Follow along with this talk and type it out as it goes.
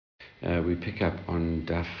We pick up on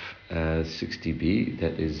Daf 60b,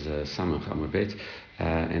 that is Samach Amud Bet,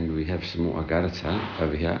 and we have some more Agarata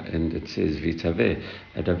over here, and it says Vitave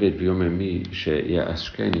David V'yomer mi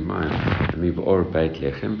she'yashkeni mayim mi b'or beit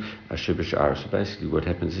lechem asher b'sha'ar. So basically, what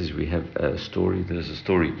happens is we have a story. There's a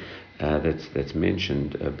story that's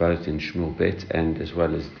mentioned both in Shmuel Bet and as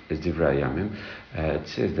well as Divrei Yamim. It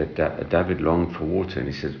says that David longed for water, and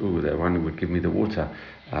he says, "Oh, that one would give me the water."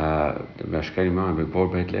 From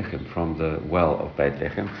the well of Beit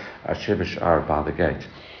Lechem, Asher b'sha'ar, by the gate.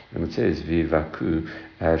 And it says, Vivaku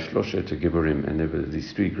Shloshet Giborim, and there were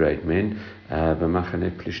these three great men,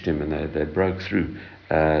 B'machane Plishtim, and they broke through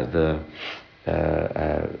the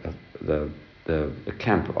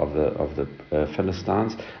camp of the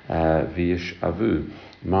Philistines, V'yish Avu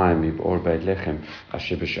Ma'im or Beit Lechem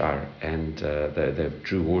Asher b'sha'ar, and they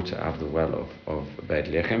drew water out of the well of Beit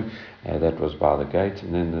Lechem. That was by the gate.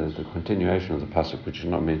 And then the continuation of the pasuk, which is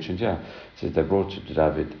not mentioned here, says they brought it to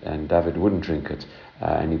David, and David wouldn't drink it,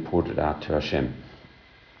 and he poured it out to Hashem.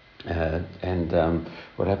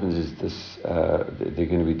 What happens is this: there are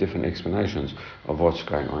going to be different explanations of what's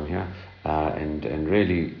going on here, and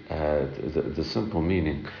really the simple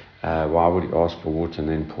meaning. Why would he ask for water and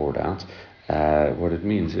then pour it out? What it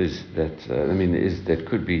means is that that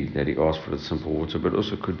could be that he asked for the simple water, but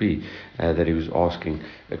also could be that he was asking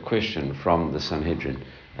a question from the Sanhedrin.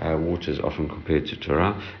 Water is often compared to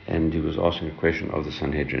Torah, and he was asking a question of the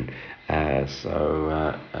Sanhedrin. What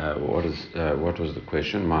was the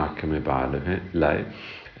question? Marc Chipkin.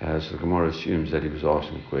 So the Gemara assumes that he was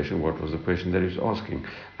asking a question. What was the question that he was asking?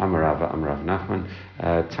 Amarav Nachman,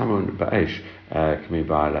 Tamun Ba'esh Kami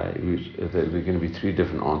Ba'alai. There are going to be three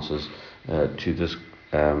different answers to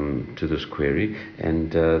this query,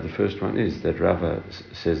 and the first one is that Rav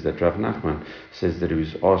Nachman says that he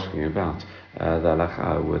was asking about the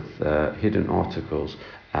halacha with hidden articles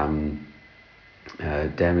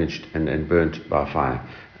damaged and burnt by fire.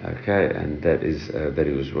 Okay, and that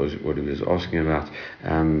was what he was asking about.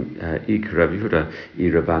 Ik Rabbi Yehuda, I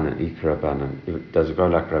Rabbanan. Does it go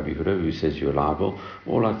like Rabbi Yehuda, who says you're liable,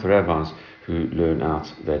 or like the rabbis who learn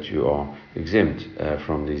out that you are exempt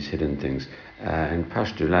from these hidden things? And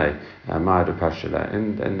Pashtulay, Ma'adu Pashtulay,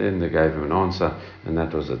 and then they gave him an answer, and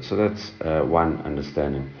that was it. So that's one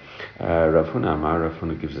understanding. Rav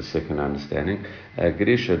Huna gives a second understanding.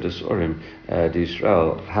 Gerisha Desorim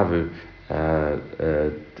D'Israel Havu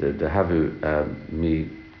the Havu mi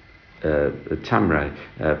Tamrei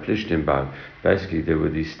Plishtim Bau. Basically, there were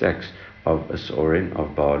these stacks of Asorin,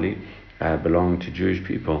 of barley, belonging to Jewish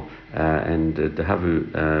people, and the Havu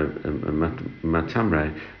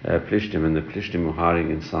Matamrei Plishtim, and the Plishtim were hiding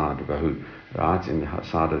inside Bahu, right, in the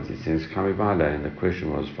side of these things. And the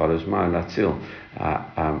question was, follows my Latzil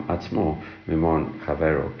Atzmo Mimon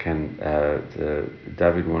Chavero. Can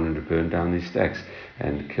David wanted to burn down these stacks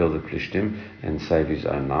and kill the Plishtim and save his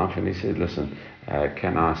own life? And he said, listen,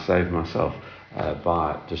 can I save myself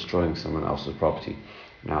by destroying someone else's property?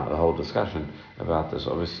 Now, the whole discussion about this,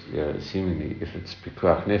 obviously, seemingly, if it's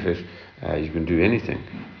pikuach nefesh, you can do anything.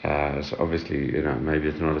 So obviously, maybe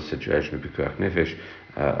it's not a situation of pikuach nefesh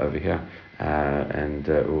over here,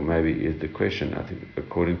 or maybe the question, I think,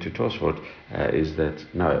 according to Tosfot, is that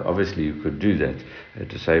no, obviously you could do that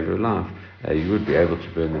to save your life. You would be able to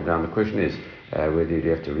burn them down. The question is whether you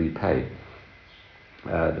have to repay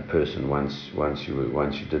the person once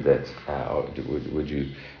you did that, or would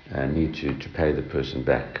you need to pay the person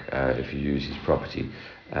back if you use his property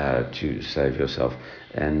to save yourself?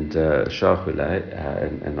 And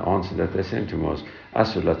and the answer that they sent him was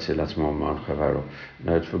Asur latzil atzmo ma'an chavaro.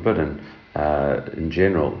 No, it's forbidden in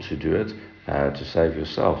general to do it to save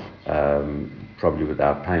yourself, probably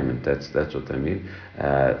without payment. That's what they mean,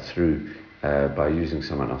 through by using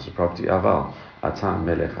someone else's property. Aval ata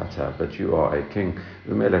melech ata, but you are a king.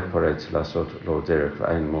 Umelech paretz lasot lo derech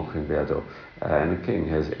v'ain mochin be'ado. And a king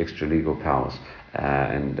has extra legal powers,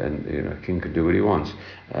 and a king can do what he wants,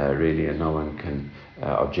 really, and no one can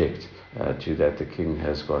object to that. The king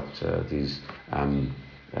has got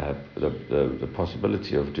the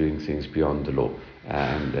possibility of doing things beyond the law,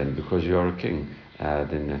 and because you are a king,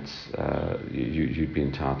 then that's you'd be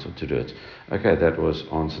entitled to do it. Okay, that was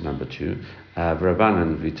answer number 2.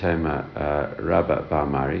 Rabbanan Vitema Rabba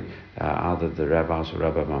Bamari, either the rabbis or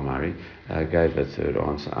Rabba Bamari gave a third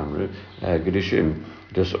answer. Amru Gedishim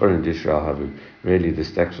this Orient Israel Havu. Really, the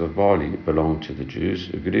stacks of barley belonged to the Jews.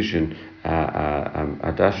 Grishin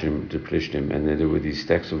Adashim to Plishtim, and then there were these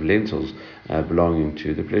stacks of lentils belonging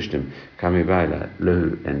to the Plishtim. Kamibaila,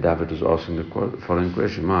 Lehu, and David was asking the following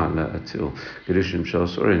question: Ma la atil Grishin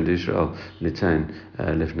Shas Orient Israel Litain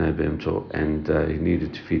Lefnei Beimto, and he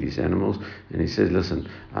needed to feed his animals. And he said, "Listen,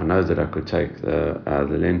 I know that I could take the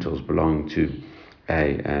lentils belonging to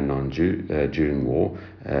a non-Jew during war,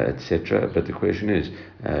 etc. But the question is,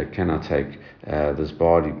 can I take this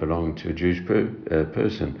barley belonging to a Jewish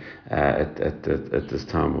person at this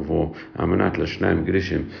time of war? Amanat l'shlem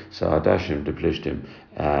grishim sa'adashim deplishtim,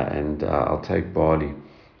 and I'll take barley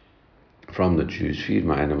from the Jews, feed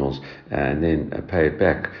my animals, and then pay it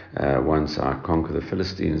back once I conquer the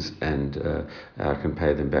Philistines, and I can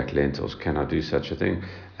pay them back lentils. Can I do such a thing?"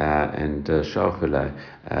 And Shalchulai,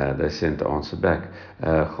 they sent the answer back.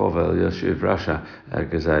 Chovel Yoshev Rasha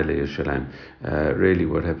Gazali Yerushalayim. Really,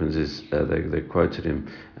 what happens is they quoted him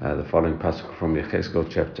the following passage from Yechezkel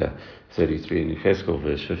chapter 33 in Yechezkel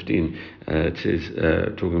verse 15. It says,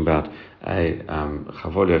 talking about a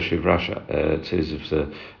Chavol Yoshev Rasha. It says if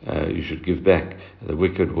you should give back, the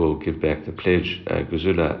wicked will give back the pledge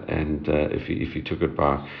Gazula, and if he took it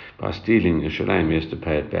by stealing Yerushalayim, he has to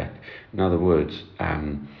pay it back. In other words,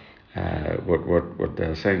 what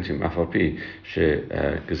they're saying to him, Afapi she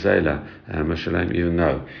Gazela Mashalayim, even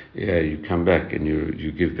though you come back and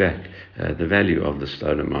you give back the value of the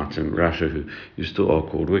stolen item, Rasha, who you still are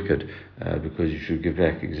called wicked, because you should give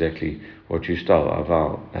back exactly what you stole,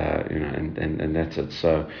 aval, and that's it.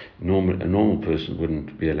 So a normal person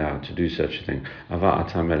wouldn't be allowed to do such a thing. Aval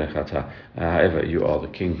ata melech ata. However, you are the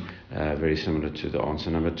king. Very similar to the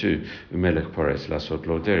answer number 2. Umelech pares lasot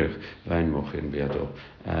lo derech vain mochin biado.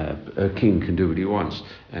 A king can do what he wants,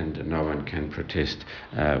 and no one can protest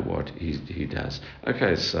what he does.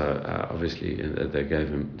 Okay, so obviously they gave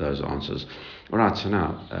him those answers. All right, so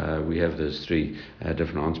now we have those 3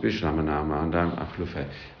 different answers.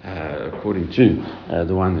 According to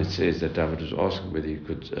the one that says that David was asking whether he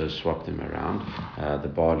could swap them around, the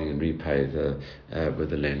barley, and repay with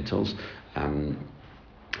the lentils.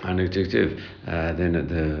 And dictive, then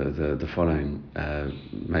the following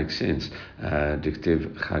makes sense.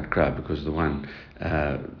 Dictive chadkra, because the one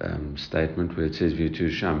statement where it says V'yitu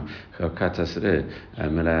sham chakatasre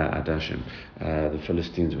melea adashim, the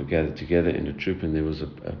Philistines were gathered together in a troop, and there was a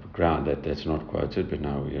ground that's not quoted, but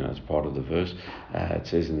now it's part of the verse. It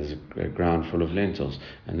says, and there's a ground full of lentils,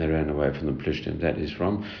 and they ran away from the Plishtim. That is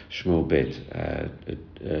from Shmuel Bet,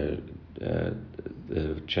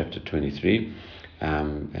 chapter 23.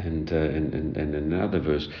 And another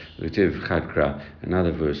verse,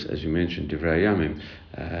 another verse, as you mentioned, Divrei Yamim,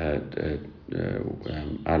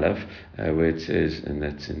 Aleph, where it says, and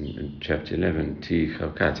that's in chapter 11, Ti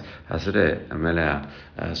Chavkat Hasre Amelea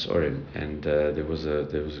Sorim, and there was a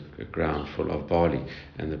ground full of barley,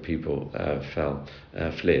 and the people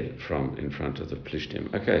fled from in front of the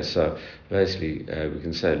Plishtim. Okay, so basically we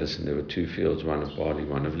can say, listen, there were 2 fields, one of barley,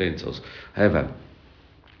 one of lentils. However,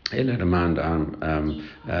 but according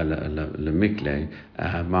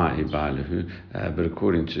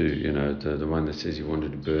to the one that says he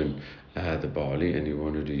wanted to burn the barley, and he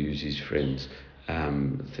wanted to use his friends'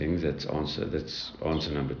 things, that's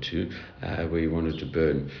answer number 2, where he wanted to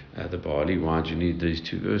burn the barley. Why do you need these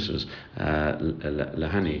 2 verses?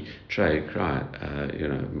 Lahani trey cry,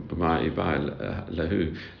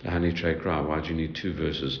 lahu lahani trey cry. Why do you need 2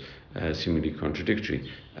 verses, seemingly contradictory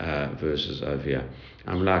verses over here?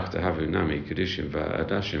 Amlach tahavu nami kedishim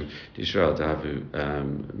va'adashim d'Israel tahavu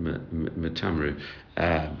metamru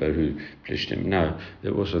beru plishtim. No,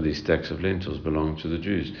 there were also these stacks of lentils belonging to the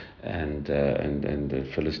Jews, and the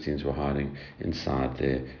Philistines were hiding inside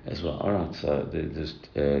there as well. All right, so they're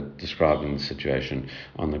just describing the situation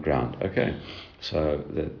on the ground. Okay. So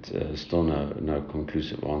that still no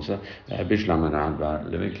conclusive answer. Bishlam and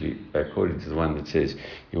according to the one that says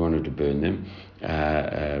he wanted to burn them,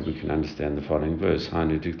 we can understand the following verse. He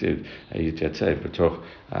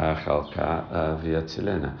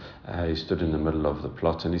stood in the middle of the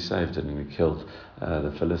plot and he saved it, and he killed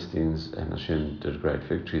the Philistines, and Hashem did a great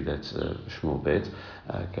victory. That's Shmuel Bet.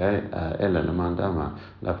 Okay,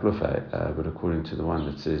 but according to the one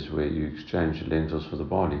that says where you exchange the lentils for the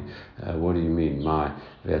barley, what do you mean? My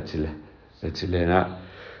vetilena.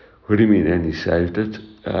 What do you mean? And he saved it.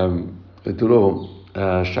 He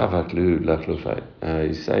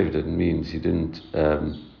saved it means he didn't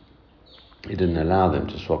he didn't allow them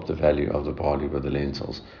to swap the value of the barley with the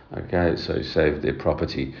lentils. Okay, so he saved their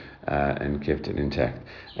property and kept it intact.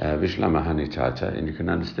 Vishlama Hanitata, and you can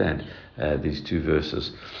understand these two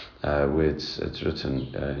verses where it's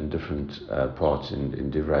written in different parts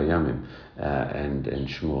in Divrei Yamim and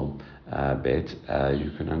Shmuel. Bet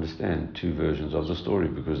you can understand two versions of the story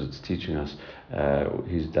because it's teaching us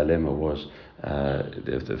his dilemma was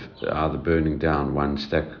either burning down one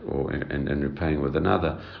stack and repaying with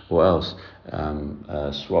another, or else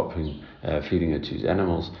swapping, feeding it to his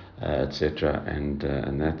animals, etc. And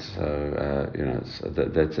that's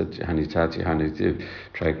that's it. Hanitati hanitiv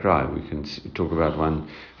tray cry. We can talk about one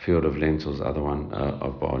field of lentils, other one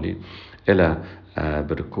of barley. Ella.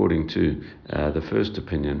 But according to the first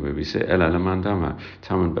opinion, where we say Ella lamandama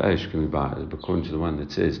taman ba'esh kumi, according to the one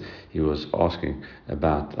that says he was asking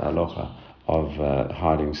about aloha of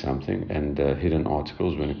hiding something and hidden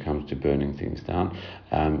articles when it comes to burning things down.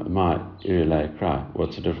 My irilay cry.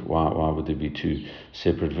 What's the difference? Why would there be two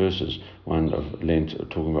separate verses? One of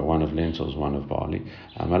talking about one of lentils, one of barley.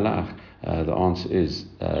 Malach. The answer is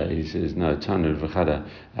he says no. Tanur v'chada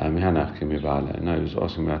mihanach kimi ba'ale. No, he was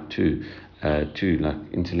asking about two like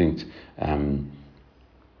interlinked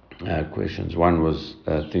questions. One was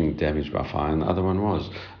thing damaged by fire, and the other one was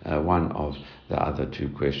one of the other two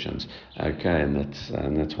questions. Okay, and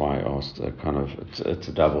that's why I asked it's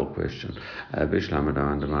a double question.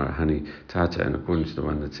 Hani Tata, and according to the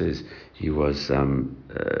one that says he was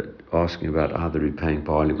asking about either repaying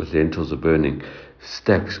barley with lentils or burning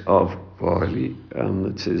stacks of barley.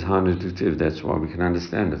 It says Hanu. That's why we can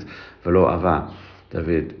understand it. Velo ava.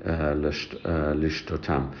 David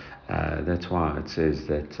lishtotam. That's why it says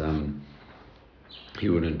that he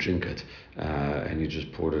wouldn't drink it, and he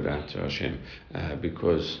just poured it out to Hashem,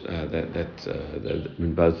 because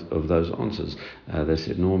in both of those answers, they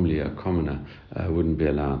said normally a commoner wouldn't be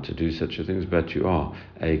allowed to do such a thing, but you are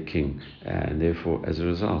a king, and therefore, as a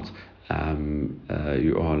result,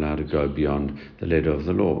 you are allowed to go beyond the letter of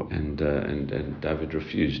the law, and David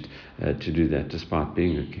refused to do that, despite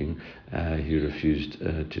being a king. He refused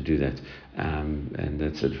to do that, and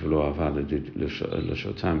that's it. He never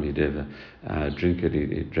drink it.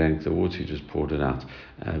 He drank the water. He just poured it out,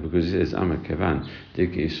 because he says Amakevan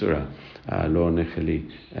Diki Isura Lo Necheli.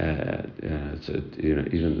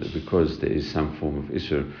 Even because there is some form of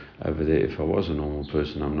isur over there. If I was a normal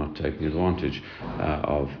person, I'm not taking advantage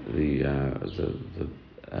of the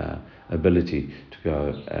ability to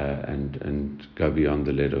go and go beyond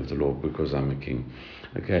the letter of the law because I'm a king.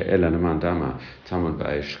 Okay,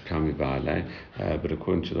 but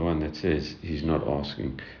according to the one that says he's not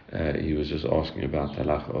asking, he was just asking about the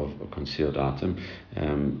halach of a concealed item.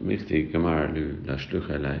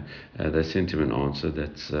 They sent him an answer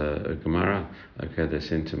that's a Gemara. Okay, they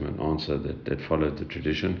sent him an answer that followed the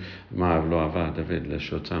tradition. What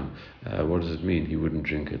does it mean? He wouldn't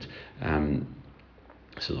drink it.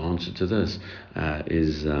 So the answer to this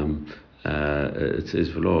is it says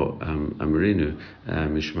v'lo amarinu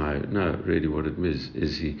mishmai. No, really, what it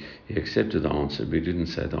is he accepted the answer, but he didn't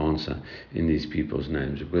say the answer in these people's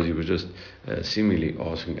names, because he was just seemingly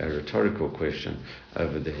asking a rhetorical question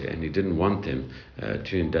over there, and he didn't want them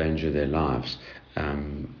to endanger their lives.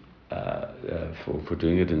 For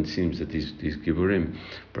doing it, and it seems that these Giburim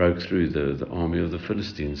broke through the army of the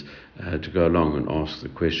Philistines to go along and ask the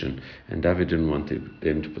question, and David didn't want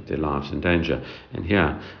them to put their lives in danger, and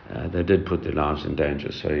here they did put their lives in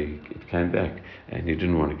danger, so it came back, and he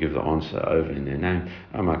didn't want to give the answer over in their name.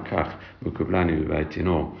 Amakach mukublani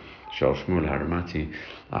v'vaitino shel Shmuel Haramati.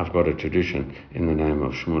 I've got a tradition in the name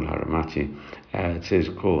of Shmuel Haramati. It says,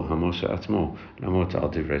 "Kol hamosa atmo lamot al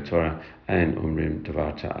divrei Torah and umrim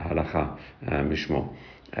davarta halacha mishmo."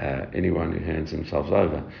 Anyone who hands themselves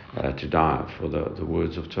over to die for the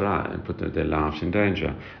words of Torah and put their lives in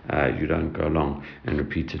danger, you don't go along and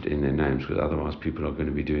repeat it in their names, because otherwise people are going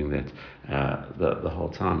to be doing that the whole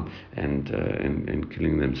time and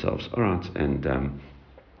killing themselves. All right, and the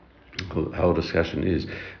whole discussion is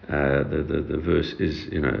the verse is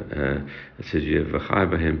it says you have v'chai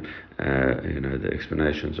b'hem. The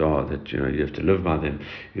explanations are that you have to live by them.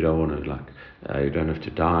 You don't want to you don't have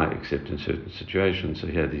to die except in certain situations. So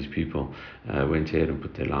here these people went ahead and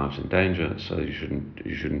put their lives in danger. So you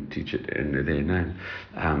shouldn't teach it in their name,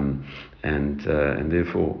 and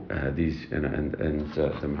therefore these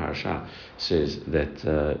the Maharsha says that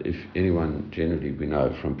if anyone, generally we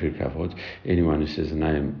know from Pirkei Avot, anyone who says the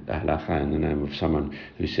name halacha in the name of someone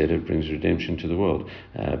who said said it brings redemption to the world.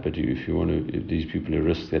 But if you want to, these people who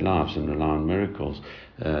risk their lives and rely on miracles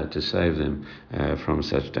to save them from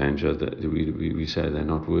such danger, that we say they're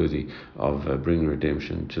not worthy of bringing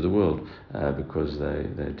redemption to the world because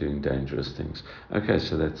they're doing dangerous things. Okay,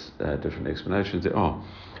 so that's different explanations. There are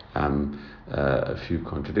a few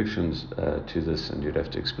contradictions to this, and you'd have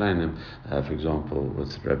to explain them. For example,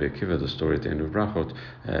 with Rabbi Akiva, the story at the end of Brachot,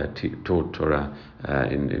 taught Torah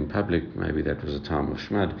in public. Maybe that was a time of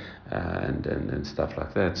Shmad and stuff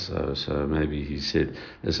like that. So maybe he said,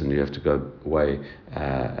 listen, you have to go way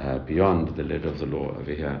beyond the letter of the law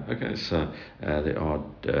over here. Okay, so there are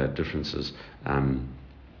differences.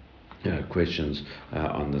 Questions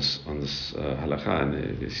on this halakha, and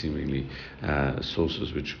there seemingly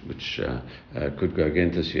sources which could go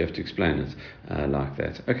against this. You have to explain it like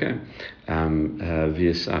that. Okay,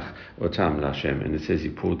 v'yesach otam l'Hashem, and it says he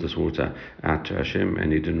poured this water out to Hashem,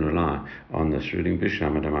 and he didn't rely on this ruling. We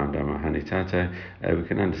can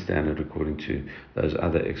understand it according to those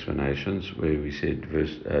other explanations where we said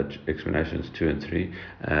explanations 2 and 3,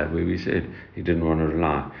 where we said he didn't want to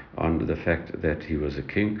rely on the fact that he was a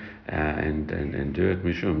king and do it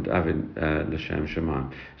mishum davin l'shem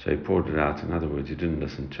shemaim. So he poured it out. In other words, he didn't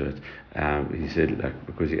listen to it. He said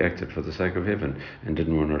because he acted for the sake of heaven and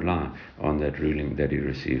didn't want to rely on that ruling that he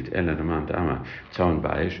received. What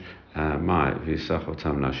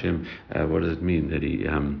does it mean that he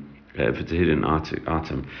if it's a hidden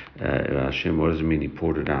item, Hashem, what does it mean he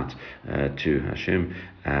poured it out to Hashem?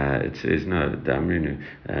 It says no, Damrinu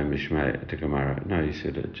Mishmai the Gemara. No, he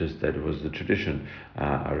said just that it was the tradition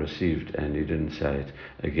I received, and he didn't say it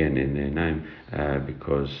again in their name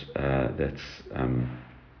because that's.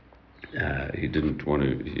 He didn't want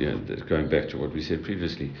to, going back to what we said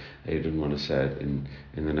previously, he didn't want to say it in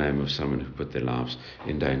the name of someone who put their lives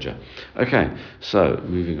in danger. Okay, so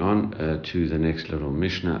moving on to the next little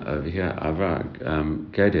Mishnah over here. Ava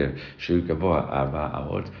Geder Shu Gavoa Ava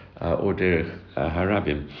Avot or Derech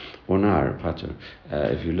Harabim or Nar Pater.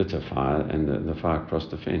 If you lit a fire and the fire crossed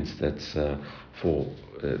the fence, that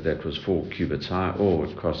was 4 cubits high, or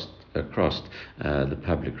it crossed the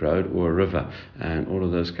public road or a river, and all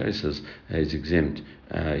of those cases he's exempt.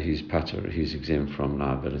 He's pater, he's exempt from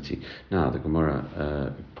liability. Now the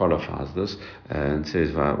Gemara qualifies this and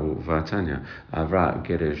says Vatanya Avra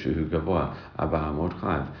Gereshu Gavoa Abahamot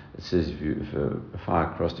Chayv. It says if a fire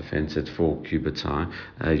crossed a fence at 4 cubits high,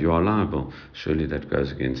 you are liable. Surely that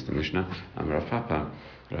goes against the Mishnah. Rav Papa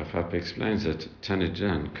explains that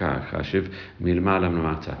Tanijan Ka Chashiv Milmalam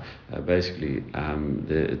Namata. Basically,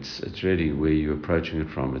 it's really where you're approaching it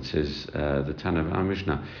from. It says the Tan of our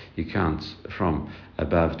Mishnah, he counts from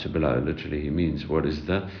above to below. Literally, he means what is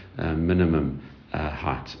the minimum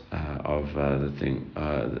height of the thing.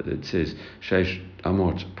 It says Sheish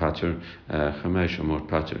Amot Pater, Chamesh Amot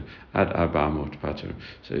Pater, Ad Arba Amot Pater.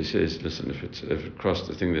 So he says, listen, if it crossed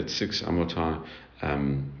the thing that's 6 Amot high,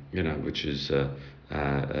 which is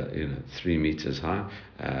 3 meters high,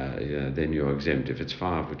 then you're exempt. If it's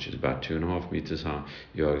 5, which is about 2.5 meters high,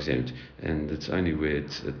 you're exempt. And it's only where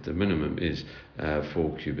it's at the minimum is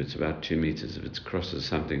 4 cubits, about 2 meters. If it crosses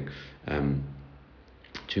something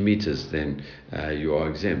 2 meters, then you are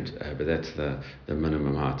exempt. But that's the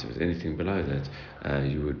minimum height. If it's anything below that,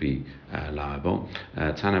 you would be liable.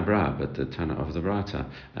 Tana Bra, but the Tana of the Brata,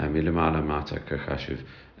 Milimala Mata Kachashiv.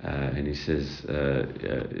 And he says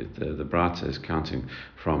the Brata is counting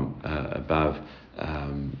from above,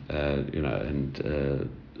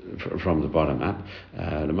 from the bottom up.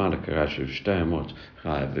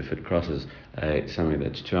 If it crosses something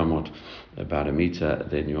that's 2 amot, about a meter,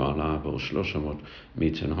 then you are liable. 3 amot,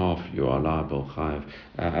 meter and a half, you are liable.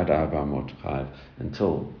 Ad 4 amot,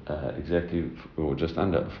 until exactly or just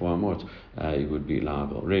under 4 amot, you would be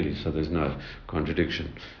liable. Really, so there's no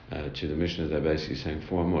contradiction to the Mishnah. They're basically saying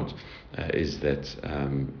 4 amot is that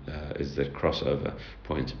crossover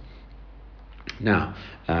point. Now,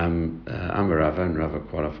 Amarava and Rava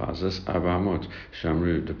qualifies this. Abamot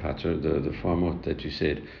Shamru the Pater, the 4 amot that you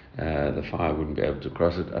said, the fire wouldn't be able to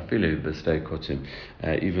cross it. Afilu b'stei kotzim,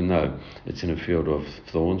 even though it's in a field of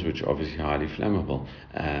thorns, which are obviously highly flammable,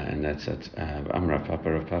 and that's it.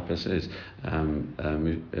 Rav Papa says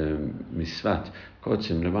misvat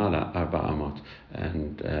kotzim lemala 4 amot,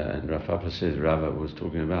 and Rav Papa says Rava was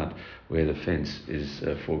talking about where the fence is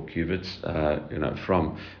 4 cubits,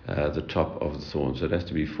 from the top of the thorns. So it has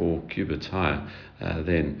to be 4 cubits higher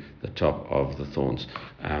than the top of the thorns.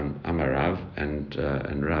 Amarav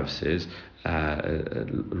and Rav says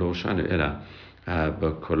Lo shanu ela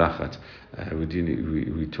but kolachat.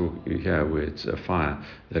 We talk here where it's a fire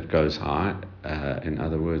that goes high. In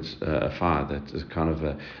other words, a fire that is kind of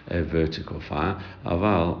a vertical fire.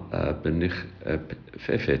 Aval benich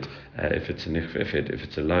fefet. If it's a nichfefet, if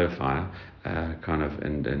it's a low fire, kind of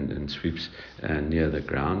and sweeps near the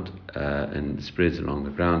ground and spreads along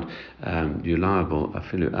the ground, you're liable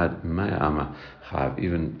afilu ad ma'ama chav,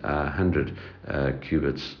 even 100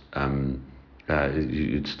 cubits.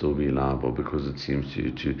 You'd still be liable because it seems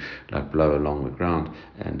to like blow along the ground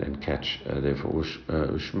and catch. Therefore,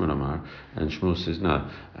 Ushmulamar and Shmuel says no.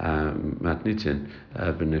 Matnitin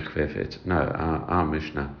b'nichvefet. No, our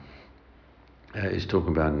Mishnah is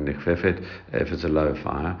talking about nichvefet if it's a low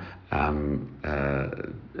fire, and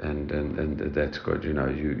that's good.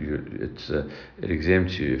 It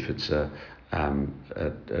exempts you if it's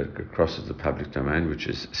crosses the public domain, which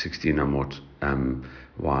is 16 amot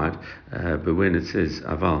wide. But when it says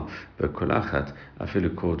aval bekolachat, I feel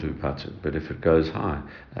it called to patur. But if it goes high,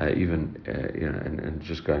 even and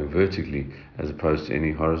just going vertically as opposed to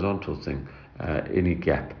any horizontal thing, any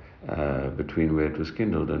gap between where it was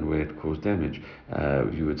kindled and where it caused damage,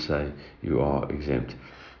 you would say you are exempt.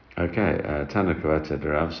 Okay, Tana Kavata de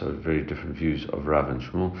Rav, so very different views of Rav and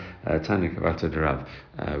Shmuel. Tana Kavata de Rav,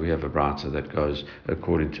 we have a brata that goes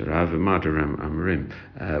according to Rav. Madarim Amrim,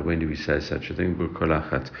 when do we say such a thing?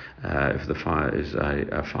 Bukolachat, if the fire is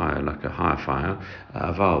a fire, like a high fire.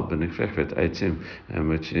 Aval b'nikfechet eitzim,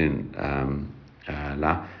 which in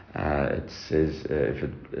la. It says if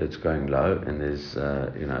it's going low and there's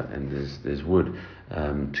there's wood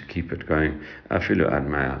to keep it going. Afilu ad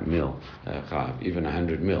mil, even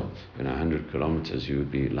 100 mil, 100 kilometers, you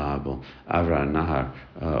would be liable. Avra nahar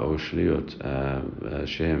or shliot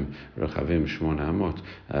shem rechavim shmona amot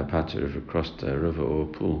pater, if it crossed a river or a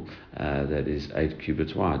pool that is 8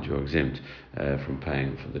 cubits wide, you're exempt from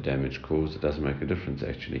paying for the damage caused. It doesn't make a difference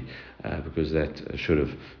actually, because that should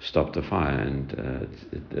have stopped the fire, and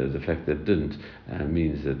the fact that it didn't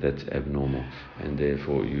means that that's abnormal, and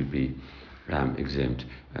therefore you'd be exempt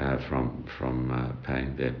from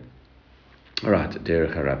paying that. All right,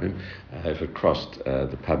 Derech Harabim, if it crossed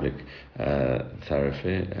the public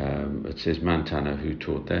thoroughfare, it says Mantana, who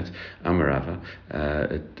taught that. Amarava,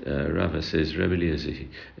 Rava says Rebbe Eliezer.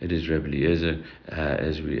 It is Rebbe Eliezer,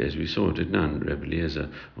 as we saw. Did none Rebbe Eliezer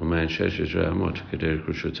or man Sheshes Ramot Kederech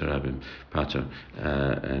Rishut Harabim Pater,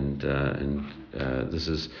 and this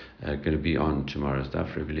is going to be on tomorrow's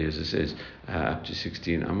daf. Rebbe Eliezer says up to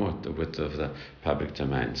 16 amot, the width of the public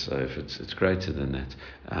domain. So if it's greater than that,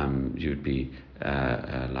 you'd be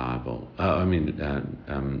liable.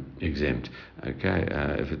 Exempt. Okay,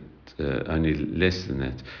 if it's only less than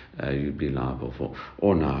that, you'd be liable for.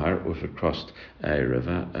 Or nahar, if it crossed a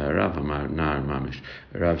river. Rav Amar nahar mamish.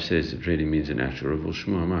 Rav says it really means an actual river.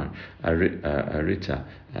 Shmu Amar arita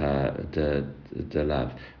the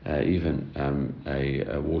love, even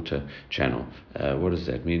a water channel. What does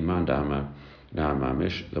that mean? Manda Amar Now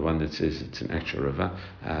Mamish, the one that says it's an actual river,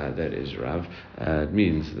 that is Rav, it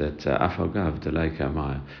means that Afalgav Delaika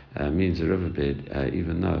Maya means a riverbed,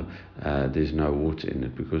 even though there's no water in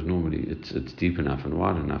it, because normally it's deep enough and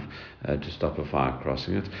wide enough to stop a fire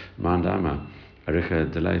crossing it. Mandama Aricha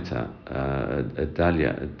Delaita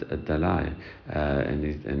Dalia Dalai,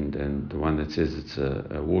 and the one that says it's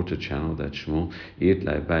a water channel, that's Shmuel,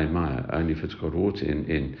 Yitlai Bay Maya, only if it's got water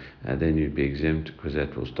in then you'd be exempt, because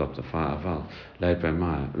that will stop the fire. Val Late by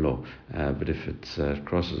Maya law, but if it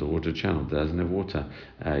crosses a water channel that doesn't have water,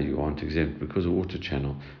 you aren't exempt, because a water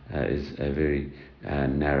channel is a very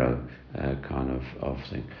narrow kind of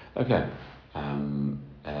thing. Okay.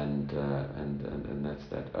 And that's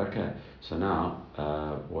that. Okay, so now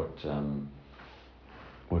what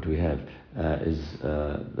we have is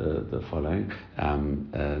the following.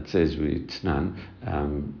 It says we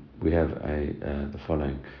have the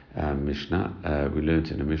following Mishnah. We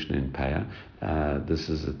learned in a Mishnah in Paya. It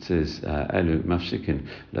says Elu Mafsikin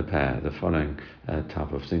Lepaya. The following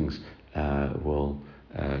type of things will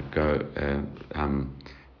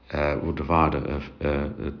divide a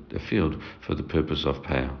field for the purpose of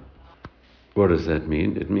payah. What does that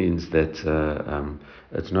mean? It means that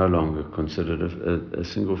it's no longer considered a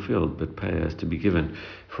single field, but payah has to be given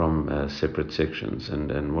from separate sections.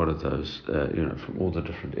 And what are those? From all the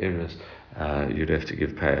different areas, you'd have to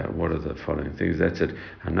give payah. What are the following things? That's it.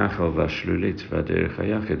 Hanachal v'shlulit v'derech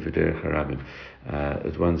hayachid v'derech harabim.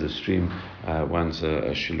 One's a stream, one's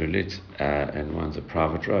a shlulit, and one's a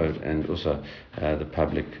private road, and also the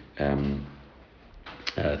public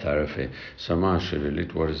thoroughfare. So ma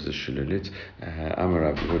shululit, what is the shululit? Amar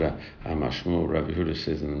Rav Yehuda, Amar Shmuel. Rav Yehuda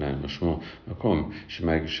says in the name of Shmuel, Makom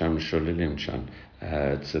shemay sham shululim chan.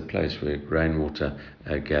 It's a place where rainwater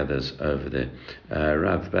gathers over there.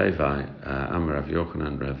 Rav Bevai, Amar Rav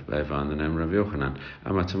Yochanan, Rav Bevai, and the name Rav Yochanan,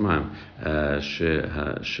 Amar Tamaim, she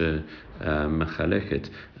mechaleket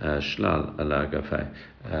shlal ala agafei.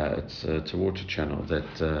 It's a water channel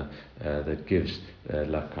that gives,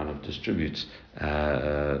 like kind of distributes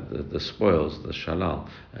the spoils, the shalal,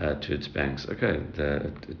 to its banks. Okay,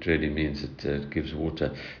 it really means it gives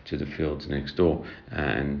water to the fields next door,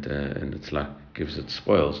 and it's like gives its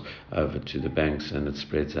spoils over to the banks, and it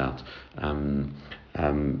spreads out.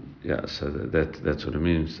 So that's what it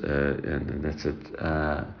means, and that's it.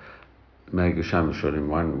 One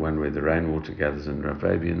where the rainwater gathers in Rav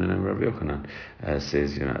Rabi, and then Rav Yochanan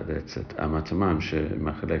says, that's it. Amatamam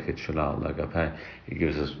machaleket shalal lagapay. He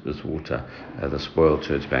gives us this water, the spoil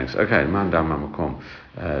to its banks. Okay, mandam amakom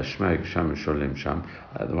shmei sham sholim sham.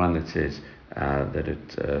 The one that says that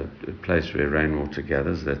a place where rainwater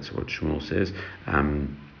gathers. That's what Shmuel says. How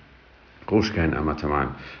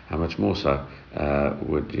much more so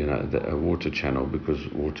would a water channel, because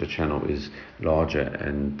water channel is larger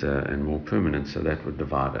and more permanent, so that would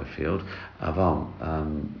divide a field. Aval,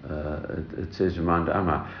 it says the one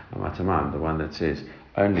that says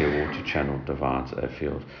only a water channel divides a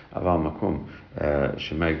field. Aval makom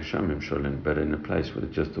shemeg shamim sholin, but in a place where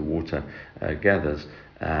just the water gathers,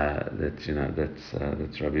 that's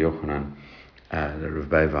Rabbi Yochanan. The Rav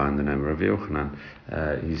Beva in the name of Rav Yochanan,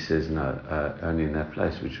 he says no, only in that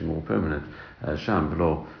place which is more permanent. Sham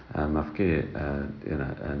below mafkir,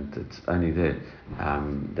 and it's only there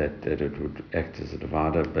that it would act as a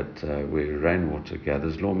divider. But where rainwater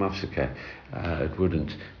gathers, lo mafsike,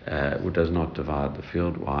 it does not divide the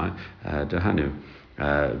field. Why? Dehanu.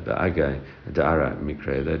 The Agay, the Ara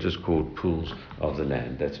Mikre, they're just called pools of the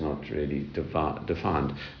land. That's not really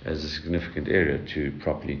defined as a significant area to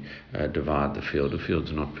properly divide the field. The fields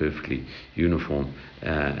are not perfectly uniform,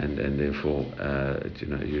 and therefore,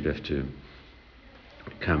 you'd have to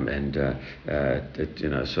come and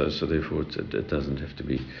so therefore it doesn't have to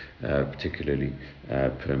be particularly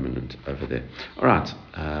permanent over there. All right.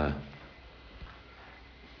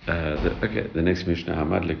 The next Mishnah,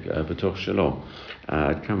 Hamadlik b'toch shalom.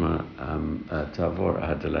 Kama tavor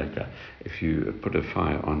hadaleka. If you put a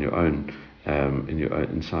fire on your own,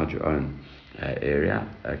 inside your own area,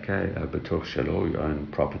 okay, b'toch shalom, your own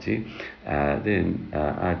property, then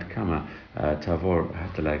ad kama tavor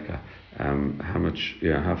hadaleka. How much?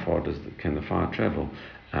 How far can the fire travel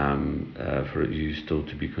for you still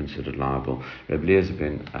to be considered liable? Reb Eliezer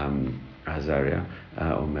ben Azaria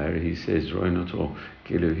Omer, he says, Roinoto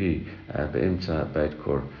Kiluhi Beimta Beit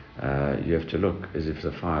Kor. You have to look as if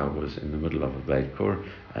the fire was in the middle of a Beit Kor,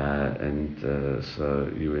 and so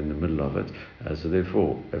you're in the middle of it. So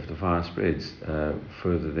therefore, if the fire spreads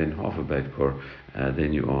further than half a Beit Kor,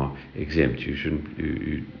 then you are exempt. You shouldn't.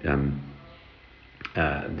 You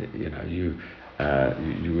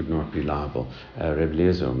would not be liable. Reb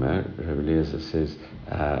Eliezer says,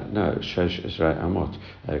 no, Shesh Israel Amot,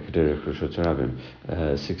 Kederek Roshot Rabim,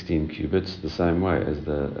 16 cubits, the same way as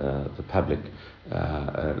the public,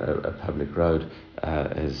 a public road,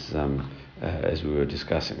 as we were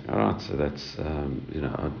discussing. All right, so that's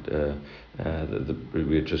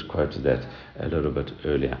we had just quoted that a little bit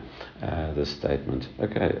earlier. The statement,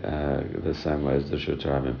 okay, the same way as the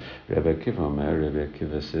Shotarabim. Rebbe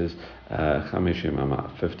Akiva says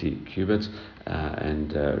 50 cubits,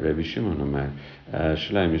 and Rebbe Shimon Omer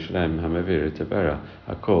Shalem Hamavir Tebera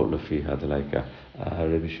Hakol Lafi Hadalaika.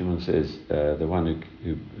 Rebbe Shimon says the one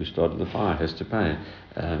who started the fire has to pay.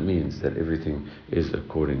 Means that everything is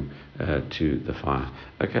according to the fire.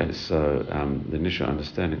 Okay, so the initial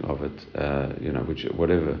understanding of it, which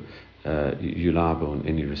whatever you're liable in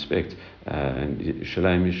any respect, and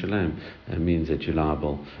shalem means that you're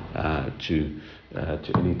liable to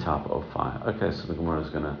any type of fire. Okay, so the Gemara is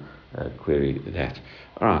going to query that.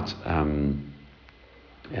 All right,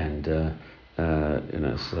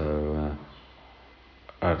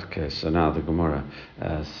 Okay, so now the Gemara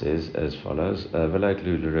says as follows: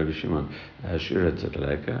 Rabbi Shimon,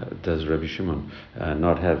 does Rabbi Shimon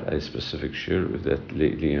not have a specific shir? That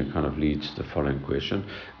kind of leads to the following question: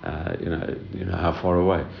 how far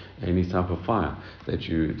away any type of fire that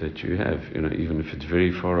you have, even if it's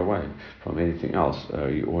very far away from anything else,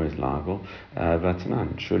 you're always liable.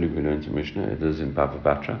 Vatanan, surely we learned in Mishnah. It is in Bava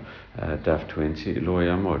Batra, Daf 20. Lo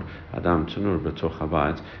yamod Adam Tunur b'toch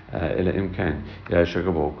habayit ela imkain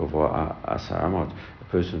yashagabok asar amot. A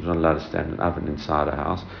person's not allowed to stand an oven inside a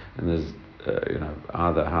house, and there's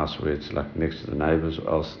either a house where it's like next to the neighbors, or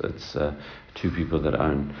else it's two people that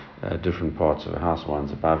own different parts of a house,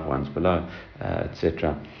 one's above, one's below,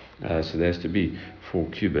 etc. So there has to be 4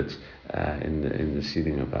 cubits in the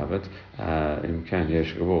ceiling above it. Imkan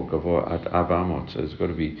yesh gavor at abamot. So it's got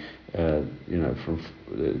to be from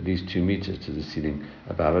at least 2 meters to the ceiling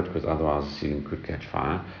above it, because otherwise the ceiling could catch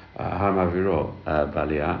fire. Hamaviro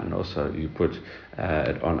balia, and also you put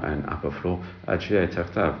it on an upper floor. Achiyei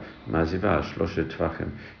tachtav maziva shloshet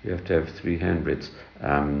tvachim. You have to have 3 handbreadths.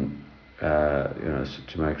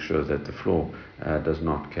 To make sure that the floor does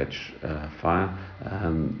not catch fire.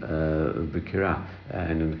 Bikira,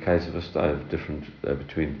 and in the case of a stove, different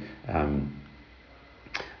between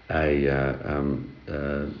a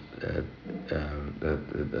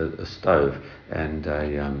stove and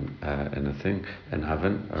an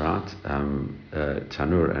oven, right?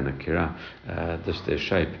 Tanur and a kira. Their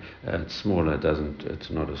shape, it's smaller. It's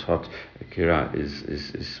not as hot. A kira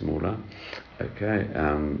is smaller. Okay,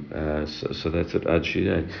 so that's it. Ad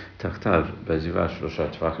shidei tachtav beziva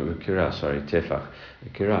shlosha tefachim kira. Sorry, tefach. A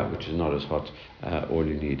kira, which is not as hot. All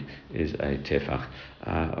you need is a tefach.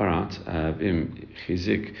 All right. Im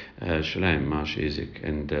chizik shalem mash chizik,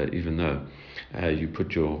 and even though you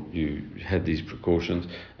had these precautions,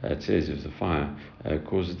 it says if the fire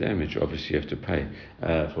causes damage, obviously you have to pay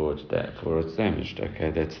for it's damaged.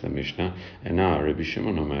 Okay, that's the Mishnah. And now Rabbi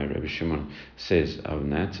Shimon says of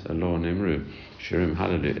that, lo nemru shirim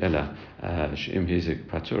halalu ella shim hizik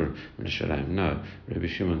patur m'shalayim. No, Rabbi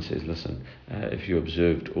Shimon says, listen, if you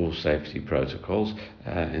observed all safety protocols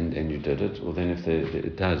and you did it, well then if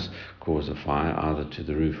it does cause a fire either to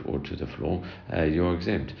the roof or to the floor, you're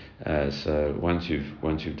exempt. So once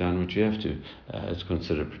you've done what you have to, it's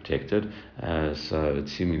considered protected. So it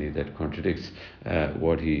seemingly that contradicts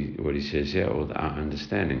what he says here, or our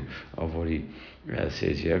understanding of what he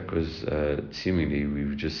says here, because seemingly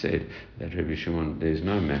we've just said that Rabbi Shimon, there's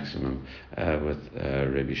no maximum with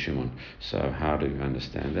Rabbi Shimon. So how do you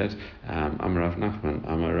understand that? Amar Rav Nachman,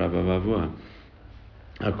 Amar Rabba Bavua.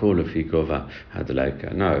 No,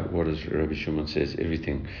 what does Rabbi Shimon says?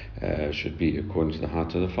 Everything should be according to the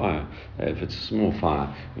height of the fire. If it's a small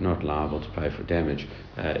fire, you're not liable to pay for damage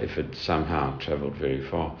if it somehow traveled very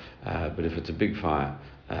far. But if it's a big fire,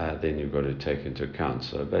 then you've got to take into account.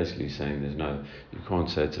 So basically saying you can't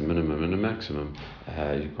say it's a minimum and a maximum.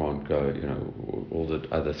 You can't go, all the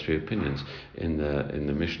other 3 opinions in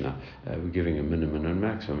the Mishnah. We're giving a minimum and a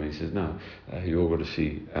maximum. He says no. You all got to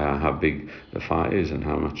see how big the fire is and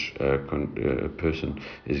how much a person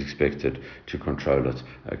is expected to control it.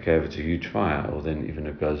 Okay, if it's a huge fire, or then even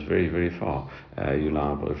if it goes very, very far, you're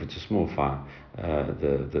liable. If it's a small fire,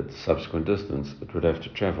 the subsequent distance it would have to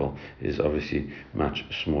travel is obviously much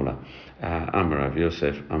smaller. Amar Rav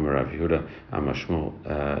Yosef, Amar Rav Yehuda, Amar Shmuel.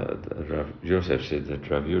 Rav Yosef said that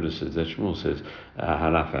Rav Yehuda says that Shmuel says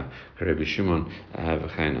halacha Rabbi Shimon,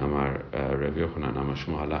 v'chein Amar Rav Yochanan, Amar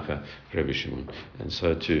Shmuel halacha Rabbi Shimon. And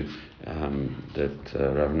so too that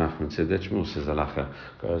Rav Nachman said that Shmuel says halacha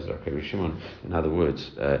goes like Rabbi Shimon. In other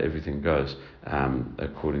words, everything goes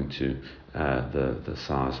according to the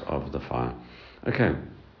size of the fire. Okay.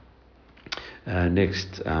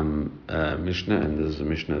 Next Mishnah, and this is a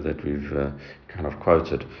Mishnah that we've kind of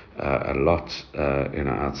quoted a lot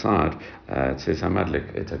outside. It says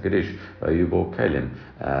Hamadlik et HaKadosh v'yubo kelim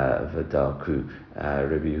v'dalku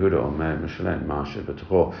Rabbi Yehuda omer Mishalayim Mashe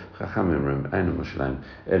b'tocho Chachamim rim enu Mishalayim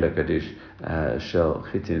ela Kadosh shel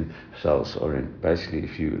chitin shel sorin. Basically,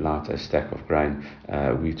 if you light a stack of grain,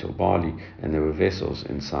 wheat or barley, and there were vessels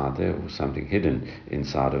inside there or something hidden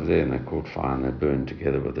inside of there, and they caught fire and they burned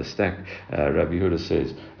together with the stack, Rabbi Yehuda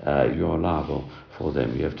says you are liable for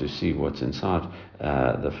them. You have to see what's inside.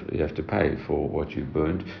 You have to pay for what you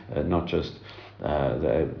burned, not just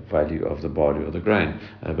the value of the barley or the grain,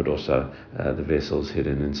 but also the vessels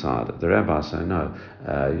hidden inside. The rabbis say no,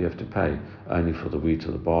 you have to pay only for the wheat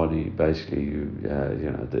or the barley. Basically,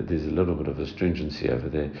 there's a little bit of a stringency over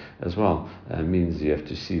there as well. It means you have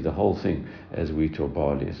to see the whole thing as wheat or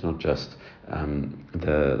barley. It's not just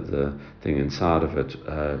the thing inside of it.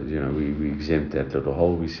 We exempt that little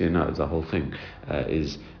hole. We say no, the whole thing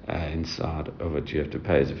is inside of it. You have to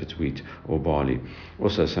pay as if it's wheat or barley.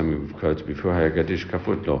 Also, something we've quoted before: "Hayagadish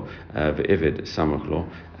kafutlo ve'evid samachlo."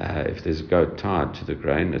 If there's a goat tied to the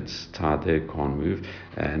grain, it's tied there, can't move,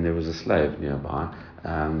 and there was a slave nearby,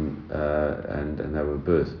 and they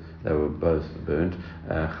were both burned.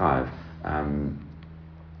 Chayiv.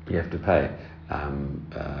 You have to pay.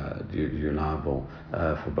 You're liable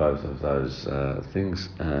for both of those things,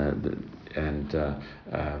 and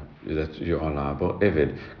that you are liable.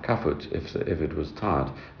 Evid kafut, if the evid was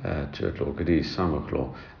tied to it, or kadi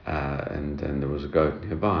samachlo, and then there was a goat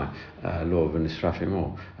nearby, law of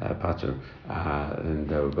Nisrafim Patu, and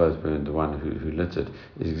they were both burned. The one who lit it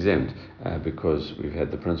is exempt because we've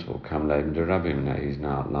had the principle Kam Leben de Rabbim. Now he's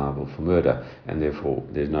now liable for murder, and therefore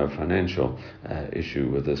there's no financial issue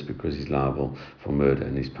with this because he's liable for murder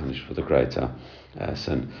and he's punished for the greater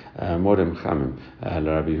sin. Modem Chamim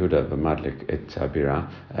Rabbi Huda b'madlik et tabira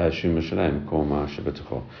shum Shalem koma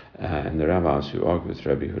shabatucho. And the rabbis who argue with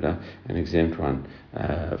Rabbi Huda and exempt one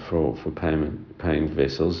for paying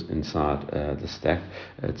vessels inside the stack.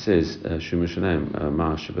 It says shum Shalem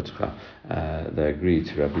ma shabatucha. They agree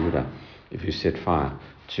to Rabbi Huda. If you set fire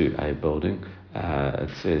to a building, it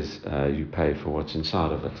says you pay for what's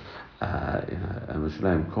inside of it.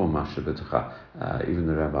 Even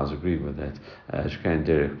the rabbis agree with that.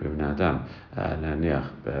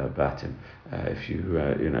 If you,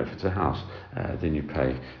 if it's a house, then you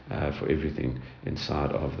pay for everything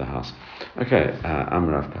inside of the house. Okay,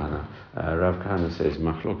 Rav Kamma. Rav Kamma says,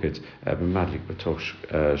 "Machloket b'madlik b'toch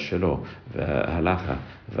shelo v'halacha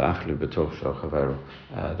v'achlu b'toch shel chaveru."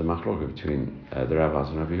 The machloket between the rabbis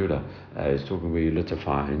and Rabbi Yehuda is talking where you lit a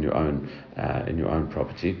fire in your own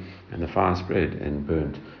property, and the fire spread and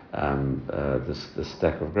burnt the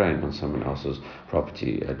stack of grain on someone else's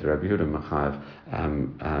property. The Rabbi Yehuda Machayev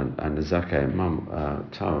and the Zakei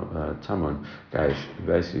Tamon Gaish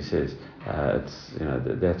basically says it's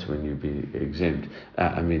that's when you be exempt.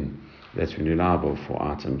 That's when you're liable for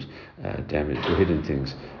items damaged or hidden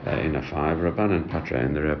things in a fire. Rabbanan Patra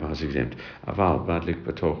and the rabbis exempt. Aval badlik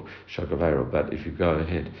batoch shagavero. But if you go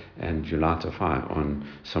ahead and you light a fire on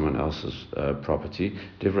someone else's property,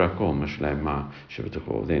 divrakol mashlem ma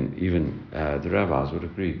shabatuchol, then even the rabbis would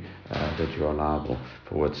agree that you are liable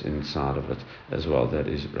for what's inside of it as well. That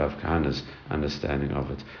is Rav Kamma's understanding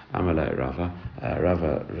of it. Amalei Rava.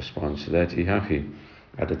 Rava responds to that. Ihachi.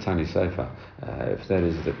 At the Tani Sefer, if that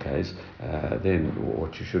is the case, then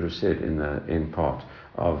what you should have said in the end part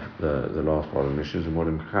of the last part of the Mishnah is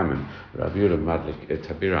Modem Chamim, Rabbi Yehuda Madlik et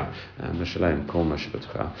Tabira, Mishalem Kol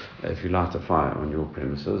Mashabetcha. If you light a fire on your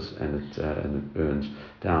premises and it burns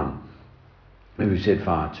down. If you set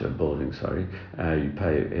fire to a building, you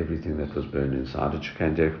pay everything that was burned inside it.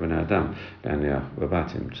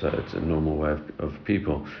 So it's a normal way of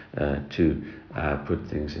people to put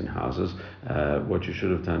things in houses. What you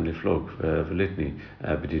should have done, you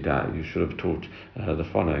should have taught the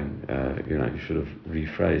following. You should have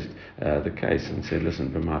rephrased the case and said,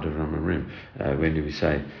 listen, when do we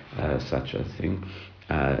say such a thing?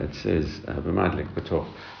 It says, "B'madlik b'toch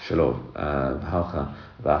shalov v'halcha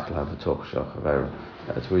v'achla b'toch shel chaveru."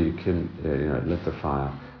 That's where you can, lit the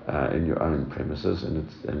fire in your own premises, and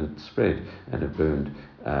it spread and it burned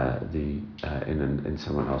in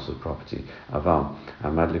someone else's property. Aval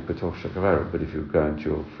madlik b'toch shel chaveru. But if you go into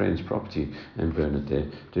your friend's property and burn it there,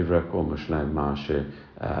 divrakol mashleim ma'aseh.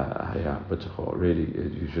 Really,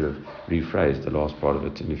 you should have rephrased the last part of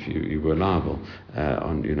it. And if you were liable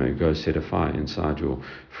you go set a fire inside your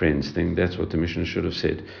friend's thing, that's what the Mishnah should have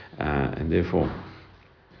said. And therefore,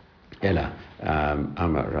 Ella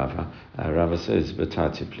Amar Rava. Rava says,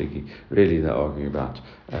 "Betati pligi." Really, they're arguing about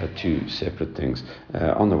two separate things.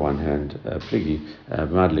 On the one hand, pligi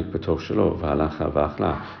madlik b'toch shelo v'halacha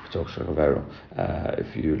v'achla b'toch shel.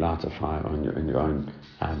 If you light a fire in your own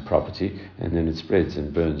property and then it spreads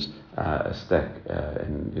and burns a stack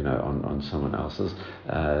on someone else's.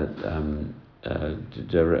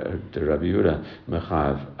 The Rabbi Yehuda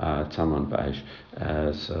Mechayev Tamon Baish.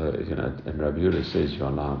 And Rabbi Yehuda says you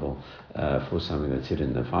are liable for something that's hidden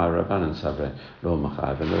in the fire. Rabbanan Sabre Lo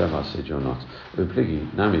Mechayev, and the Rabbi said you're not.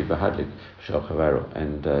 Upligi Nami Bahadlik Shel Chavero.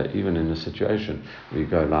 And even in a situation where you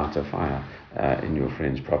go light a fire in your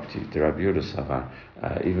friend's property, the Rabbi Yehuda Savar.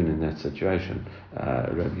 Even in that situation,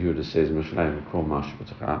 Rabbi Yehuda says,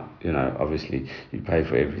 obviously you pay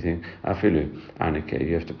for everything. Afilu Anike,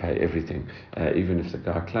 you have to pay everything, even if the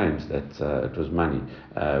guy claims that it was money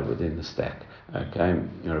within the stack. Okay,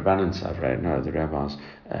 Rabbanan Savrei, no, the rabbis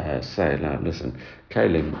say, listen,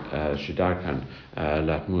 Kalim Shidarkan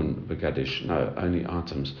Latmun Begadish, no, only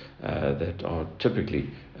items that are typically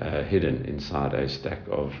hidden inside a stack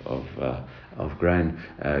of grain,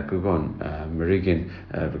 Gugon, Merigin,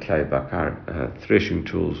 V'klei Bakar, threshing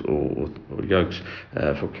tools or yokes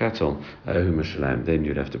for cattle, Humashalam, then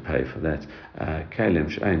you'd have to pay for that. Kalim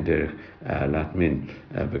Shein Derech Latmin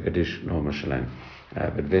Begadish No Mashalam.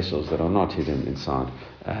 But vessels that are not hidden inside,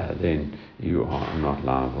 then you are not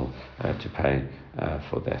liable to pay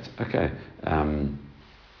for that. Okay.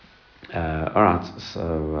 All right.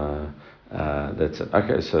 So That's it.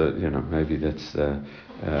 Okay, so maybe that's.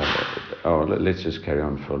 Let's just carry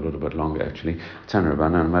on for a little bit longer. Actually, Tanner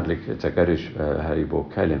Banan Madlik Tagarish Haribo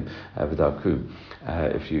Kalim Avdaku.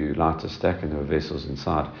 If you light a stack and there are vessels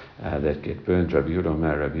inside that get burned, Rabbi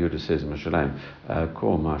Yehuda says, Mashalayim,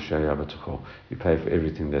 Kol Mashayabatucho. You pay for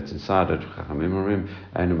everything that's inside it. Chachamimurim,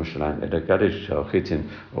 Ainu Mashalayim, Eda Gadish Shel Chitin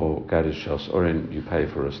or Gadish Shel Sorin, you pay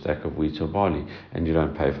for a stack of wheat or barley, and you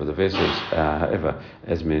don't pay for the vessels. However,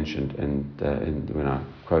 as mentioned when I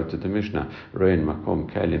quoted the Mishnah, Rein Makom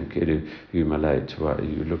Kalim Kedu Humalay,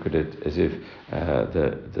 you look at it as if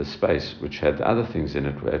the space which had the other things in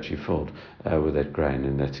it were actually filled with that grain,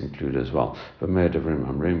 and that's included as well. But Merdavrim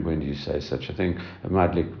Amrim, when do you say such a thing?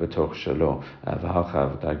 Madlik Batoch Shalo,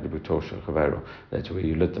 Vahalchav Dagli Batoch Shalchavero. That's where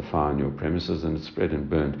you lit the fire on your premises and it spread and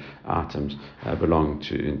burned items belonging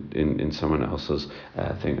to in someone else's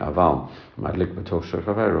thing. Aval Madlik Batoch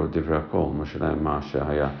Shalchavero, Divrakol, Moshalayim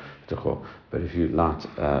Mashahaya. But if you light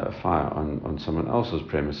a fire on someone else's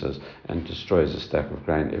premises and destroys a stack of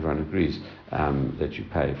grain, everyone agrees that you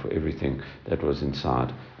pay for everything that was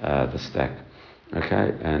inside the stack.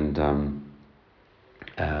 Okay, and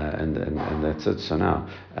that's it. So now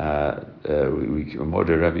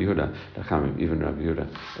even Rabbi Yehuda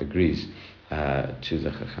agrees to the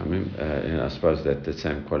Chachamim. And I suppose that the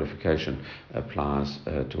same qualification applies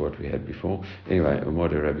to what we had before. Anyway,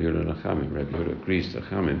 Rabbi Yehuda agrees to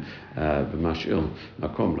Chachamim. B'mashil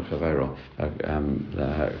makom l'chavero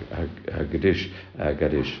hagadish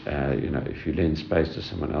gadish. If you lend space to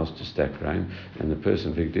someone else to stack grain, and the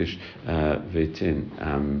person vigdish vitin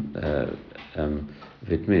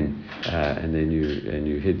vitmin, and then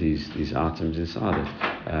you hid these items inside it,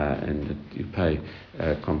 and you pay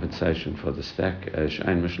compensation for the stack.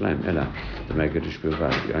 She'ain mishleim ela the megadish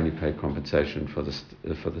bilvad. You only pay compensation for the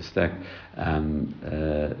stack.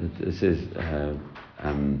 It says.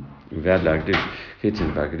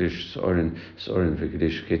 Chitin v'agdish sorin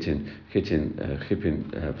v'agdish chitin chipin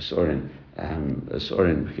v'sorin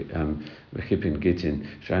sorin v'chipin gitin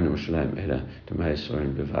she'ain mishleim ela the mei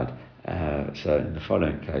sorin bilvad. So in the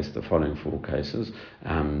following four cases,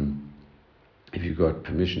 if you got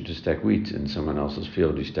permission to stack wheat in someone else's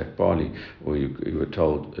field, you stack barley, or you were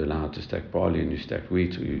allowed to stack barley and you stacked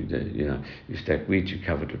wheat, or you stacked wheat, you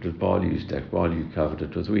covered it with barley, you stacked barley, you covered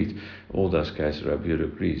it with wheat. All those cases, Rabbi Yehuda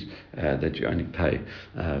agrees that you only pay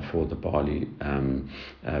for the barley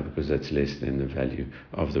because that's less than the value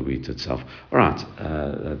of the wheat itself. All right,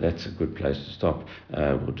 that's a good place to stop.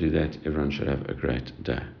 We'll do that. Everyone should have a great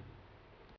day.